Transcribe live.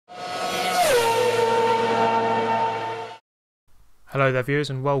Hello there viewers,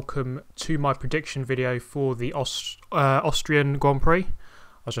 and welcome to my prediction video for the Austrian Grand Prix. I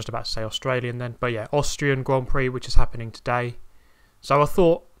was just about to say Australian then, but yeah, Austrian Grand Prix, which is happening today. So I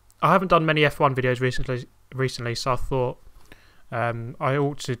thought, I haven't done many F1 videos recently, so I thought I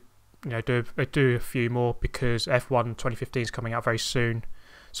ought to do a few more because F1 2015 is coming out very soon.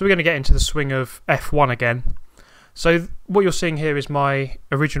 So we're going to get into the swing of F1 again. So what you're seeing here is my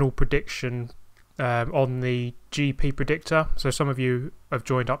original prediction on the GP predictor. So some of you have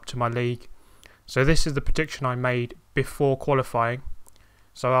joined up to my league. So this is the prediction I made before qualifying.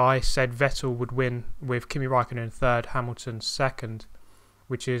 So I said Vettel would win with Kimi Raikkonen in third, Hamilton second,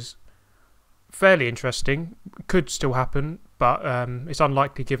 which is fairly interesting. Could still happen, but it's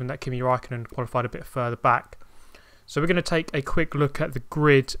unlikely given that Kimi Raikkonen qualified a bit further back. So we're going to take a quick look at the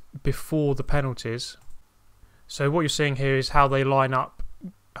grid before the penalties. So what you're seeing here is how they line up,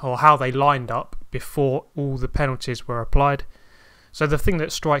 or how they lined up before all the penalties were applied. So the thing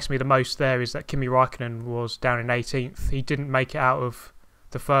that strikes me the most there is that Kimi Raikkonen was down in 18th. He didn't make it out of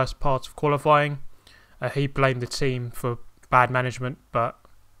the first part of qualifying. He blamed the team for bad management, but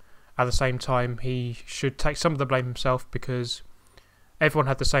at the same time he should take some of the blame himself because everyone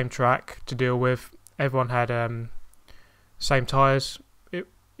had the same track to deal with. Everyone had same tyres.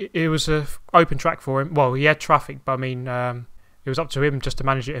 It was an open track for him. Well, he had traffic, but I mean it was up to him just to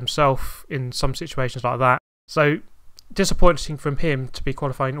manage it himself in some situations like that. So disappointing from him to be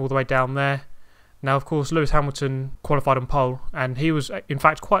qualifying all the way down there. Now, of course, Lewis Hamilton qualified on pole, and he was in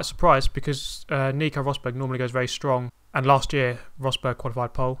fact quite surprised because Nico Rosberg normally goes very strong, and last year Rosberg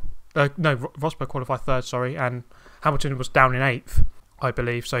qualified pole. Rosberg qualified third, sorry, and Hamilton was down in 8th, I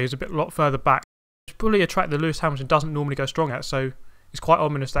believe, so he's a lot further back. It's probably a track that Lewis Hamilton doesn't normally go strong at, so it's quite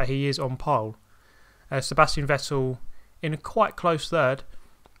ominous that he is on pole. Sebastian Vettel in a quite close third,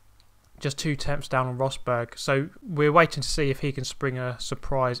 just 2 tenths down on Rosberg, so we're waiting to see if he can spring a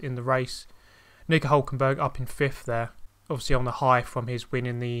surprise in the race. Nico Hülkenberg up in 5th there, obviously on the high from his win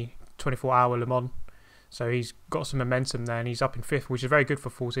in the 24-hour Le Mans, so he's got some momentum there and he's up in 5th, which is very good for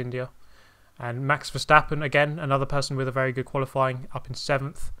Force India. And Max Verstappen, again, another person with a very good qualifying, up in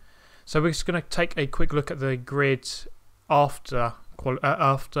 7th. So we're just going to take a quick look at the grid after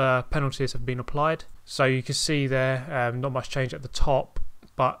penalties have been applied. So you can see there, not much change at the top,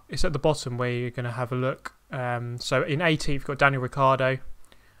 but it's at the bottom where you're going to have a look. So in 18th, you've got Daniel Ricciardo.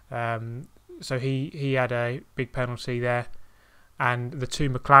 So he had a big penalty there, and the 2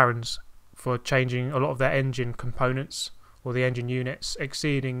 McLarens for changing a lot of their engine components or the engine units,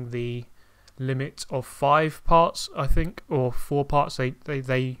 exceeding the limit of 5 parts, I think, or 4 parts.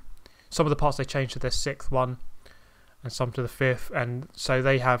 They some of the parts they changed to their 6th one, and some to the 5th, and so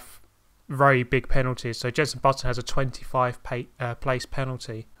they have very big penalties. So Jenson Button has a 25 place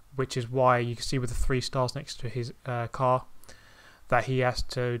penalty, which is why you can see with the 3 stars next to his car that he has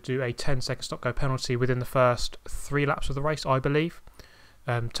to do a 10-second stop-go penalty within the first 3 laps of the race, I believe,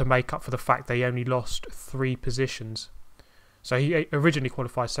 to make up for the fact they only lost 3 positions. So he originally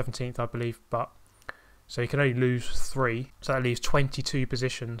qualified 17th, I believe, but so he can only lose 3, so that leaves 22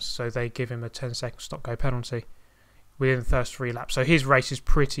 positions. So they give him a 10-second stop-go penalty within the first 3 laps. So his race is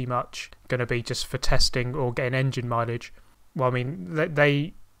pretty much going to be just for testing or getting engine mileage. Well, I mean,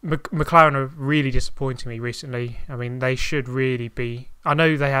 McLaren are really disappointing me recently. I mean, they should really be. I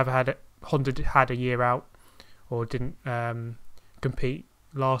know they have Honda had a year out or didn't compete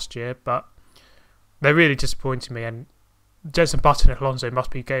last year, but they're really disappointing me. And Jenson Button and Alonso must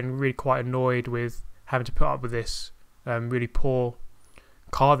be getting really quite annoyed with having to put up with this really poor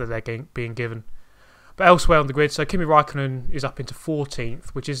car that they're being given. But elsewhere on the grid, so Kimi Raikkonen is up into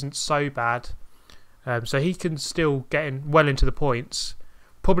 14th, which isn't so bad. So he can still get well into the points.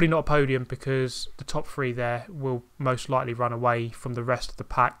 Probably not a podium because the top 3 there will most likely run away from the rest of the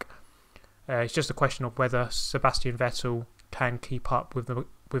pack. It's just a question of whether Sebastian Vettel can keep up with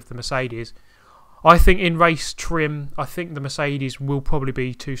the Mercedes. I think in race trim, I think the Mercedes will probably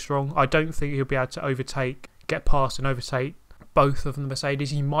be too strong. I don't think he'll be able to get past and overtake both of the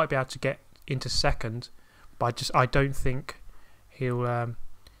Mercedes. He might be able to get into second, but I don't think he'll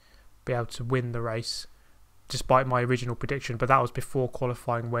be able to win the race, despite my original prediction. But that was before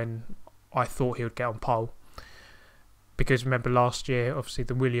qualifying, when I thought he would get on pole, because remember last year obviously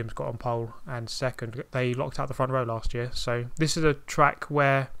the Williams got on pole and second. They locked out the front row last year. So this is a track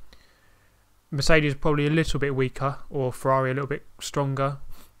where Mercedes is probably a little bit weaker, or Ferrari a little bit stronger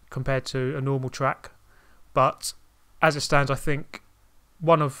compared to a normal track. But as it stands, I think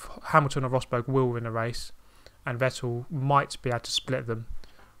one of Hamilton or Rosberg will win a race, and Vettel might be able to split them.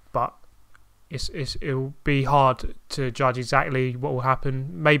 But it'll be hard to judge exactly what will happen.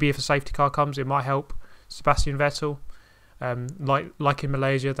 Maybe if a safety car comes, it might help Sebastian Vettel. Like in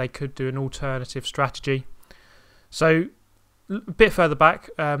Malaysia, they could do an alternative strategy. So a bit further back,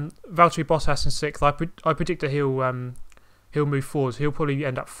 Valtteri Bottas in 6th. I predict that he'll move forwards. He'll probably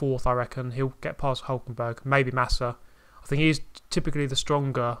end up 4th, I reckon. He'll get past Hülkenberg, maybe Massa. I think he's typically the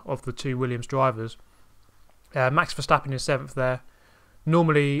stronger of the 2 Williams drivers. Max Verstappen in 7th there.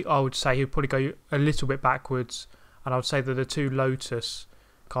 Normally, I would say he'll probably go a little bit backwards, and I would say that the 2 Lotus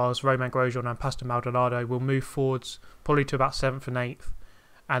cars, Romain Grosjean and Pastor Maldonado, will move forwards probably to about 7th and 8th.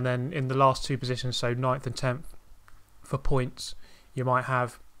 And then in the last 2 positions, so 9th and 10th, for points, you might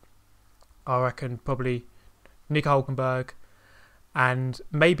have, I reckon, probably Nico Hülkenberg and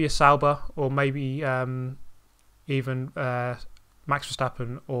maybe a Sauber, or maybe even Max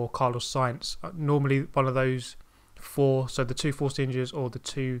Verstappen or Carlos Sainz. Normally one of those 4, so the 2 Force Injuries or the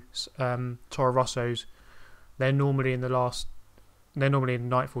 2 Toro Rossos, they're normally in the 9th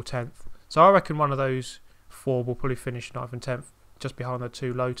or 10th. So I reckon one of those 4 will probably finish 9th and 10th, just behind the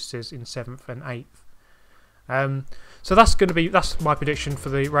 2 Lotuses in 7th and 8th. So that's my prediction for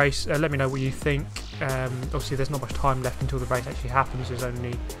the race. Let me know what you think. Obviously there's not much time left until the race actually happens. There's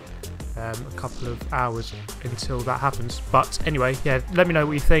only a couple of hours until that happens. But anyway, yeah, let me know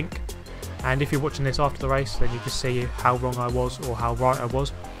what you think. And if you're watching this after the race, then you can see how wrong I was or how right I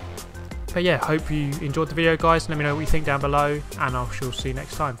was. But yeah, hope you enjoyed the video, guys. Let me know what you think down below, and I shall see you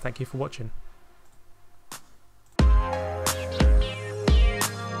next time. Thank you for watching.